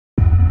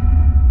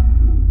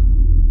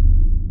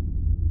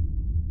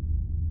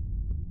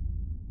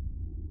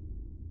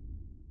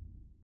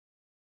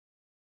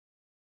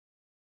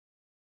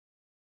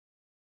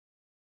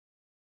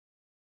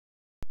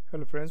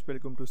Hello friends,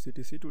 welcome to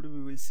CTC. Today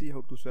we will see how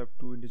to swap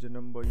two integer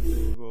number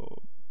using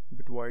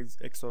bitwise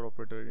XOR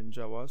operator in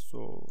Java.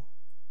 So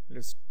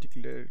let's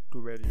declare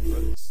two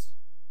variables,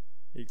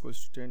 a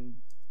equals to 10,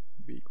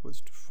 b equals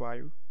to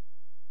 5.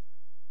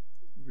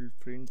 We'll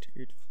print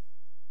it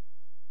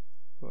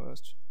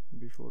first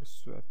before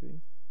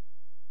swapping.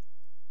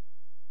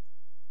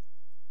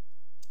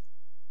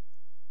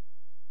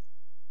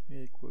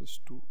 A equals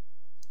to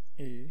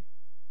a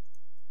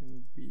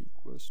and b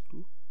equals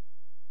to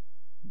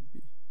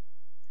b.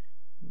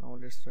 Now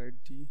let's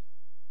write the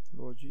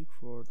logic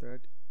for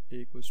that. A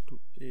equals to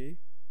a,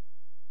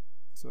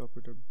 XOR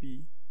operator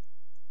b.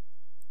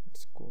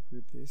 Let's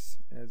copy this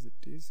as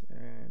it is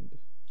and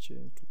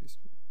change to this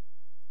way.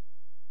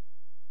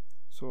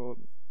 So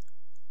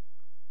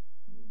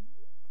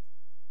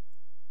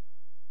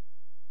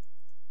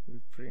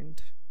we'll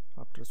print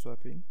after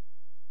swapping.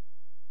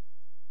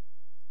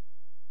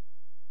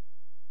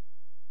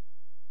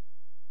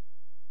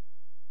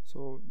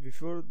 So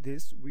before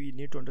this we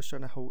need to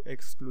understand how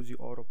exclusive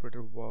OR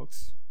operator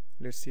works.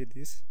 Let's see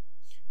this.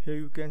 Here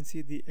you can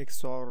see the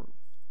XOR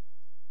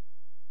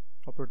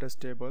operators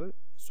table.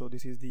 So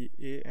this is the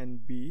A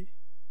and B.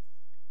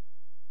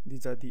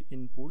 These are the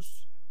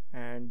inputs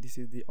and this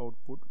is the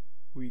output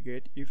we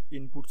get. If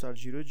inputs are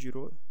 0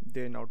 0,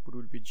 then output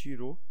will be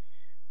 0.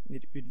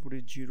 If input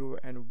is 0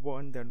 and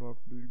 1, then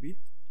output will be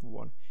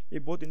 1.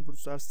 If both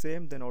inputs are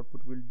same, then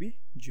output will be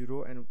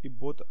 0, and if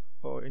both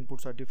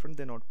inputs are different,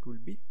 then output will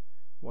be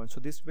 1. So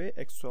this way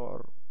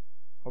XOR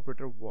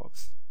operator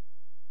works.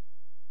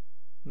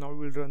 Now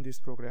we'll run this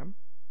program.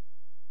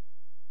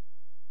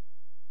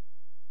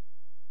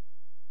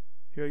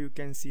 Here you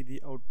can see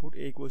the output.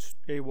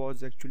 A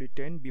was actually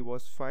 10, b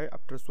was 5.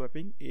 After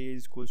swapping, a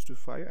is equals to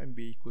 5 and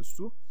b equals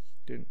to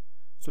 10.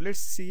 So let's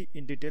see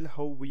in detail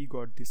how we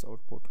got this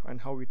output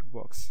and how it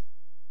works.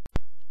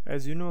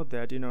 As you know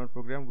that in our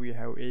program we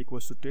have a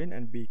equals to 10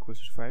 and b equals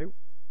to 5.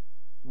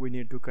 We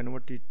need to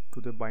convert it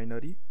to the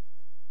binary.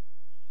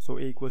 So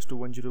a equals to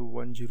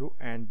 1010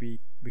 and b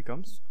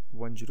becomes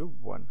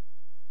 101.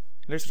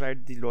 Let's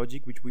write the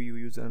logic which we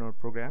use in our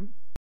program.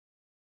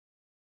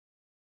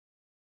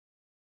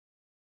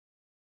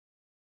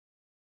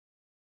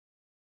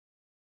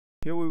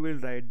 Here we will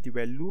write the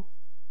value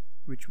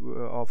which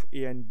of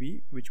a and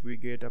b which we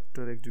get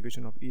after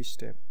execution of each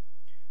step.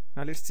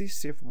 Now let's see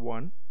step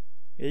 1.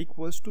 A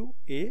equals to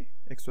a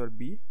XOR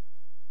b,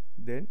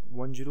 then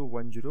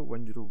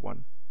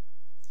 1010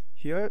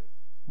 Here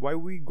why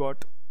we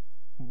got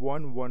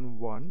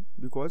 111,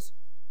 because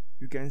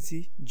you can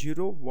see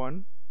 0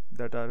 1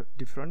 that are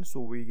different, so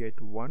we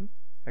get 1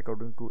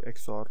 according to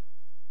XOR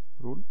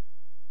rule.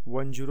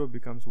 10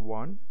 becomes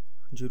 1,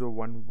 0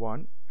 1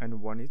 1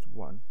 and 1 is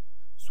 1.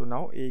 So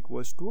now a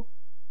equals to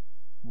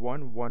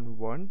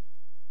 111.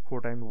 4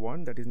 times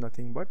 1, that is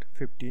nothing but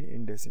 15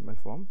 in decimal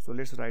form. So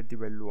let's write the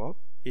value of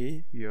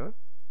a here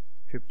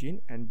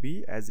 15 and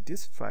b as it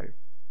is 5.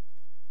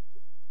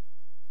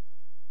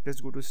 Let's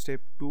go to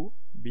step 2.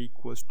 B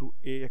equals to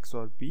a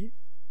XOR b.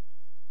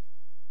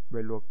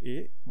 Value of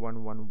a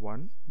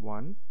 111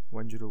 1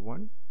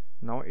 101.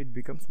 Now it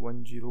becomes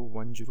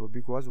 1010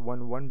 because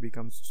 11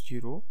 becomes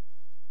 0,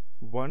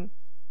 1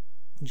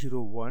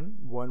 0 1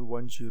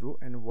 110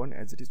 and 1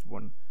 as it is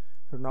 1.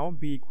 So now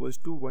b equals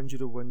to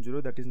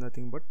 1010, that is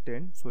nothing but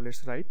 10. So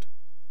let's write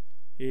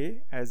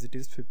a as it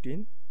is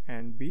 15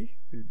 and b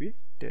will be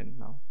 10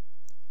 now.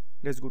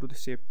 Let's go to the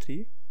step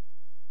 3.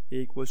 A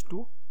equals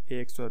to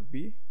a XOR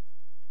b.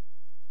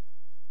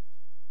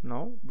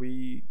 Now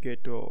we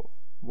get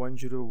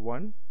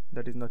 101,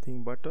 that is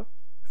nothing but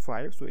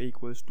 5. So a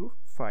equals to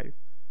 5,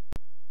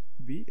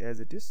 b as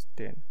it is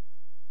 10.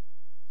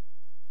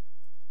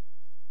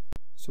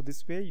 So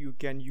this way you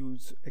can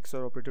use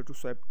XOR operator to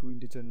swap two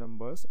integer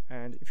numbers,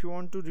 and if you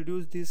want to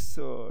reduce this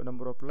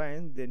number of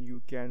lines, then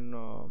you can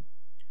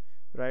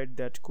write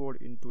that code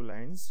into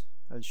lines.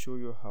 I'll show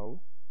you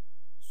how.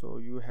 So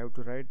you have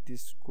to write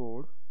this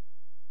code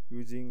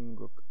using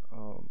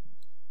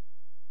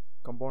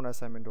compound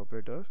assignment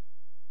operator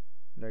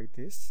like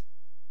this.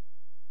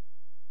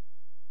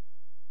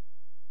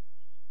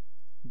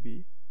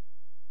 B.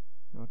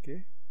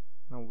 Okay,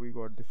 now we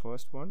got the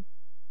first one.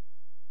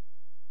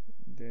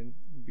 Then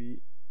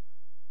b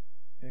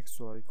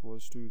XOR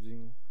equals to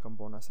using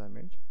compound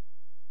assignment.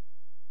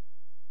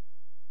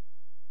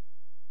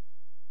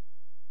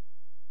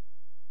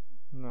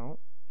 Now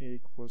a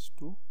equals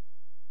to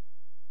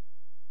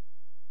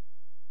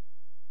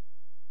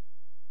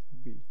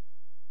b.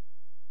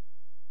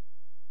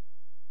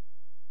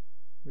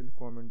 We'll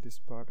comment this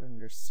part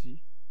and let's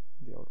see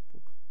the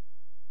output.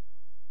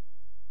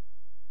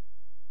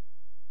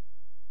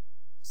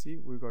 See,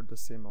 we got the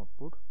same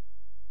output.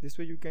 This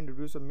way you can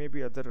reduce, or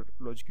maybe other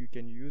logic you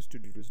can use to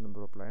reduce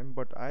number of line,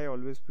 but I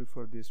always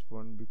prefer this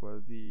one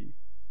because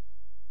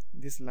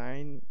this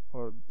line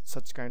or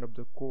such kind of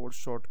the code,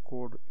 short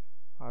code,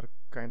 are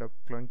kind of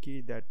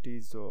clunky. That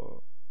is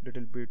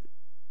little bit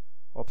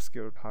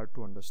obscure, hard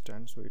to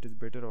understand. So it is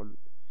better,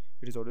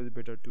 it is always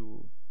better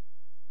to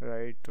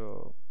write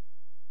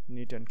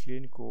neat and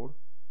clean code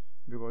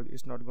because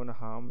it's not gonna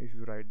harm if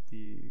you write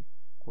the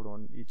code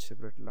on each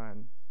separate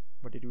line,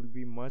 but it will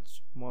be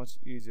much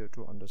easier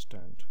to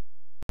understand.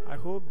 I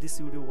hope this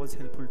video was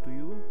helpful to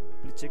you.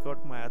 Please check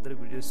out my other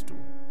videos too,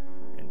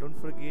 and don't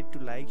forget to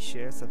like,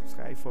 share,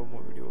 subscribe for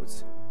more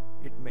videos.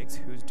 It makes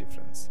huge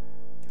difference.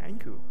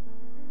 Thank you.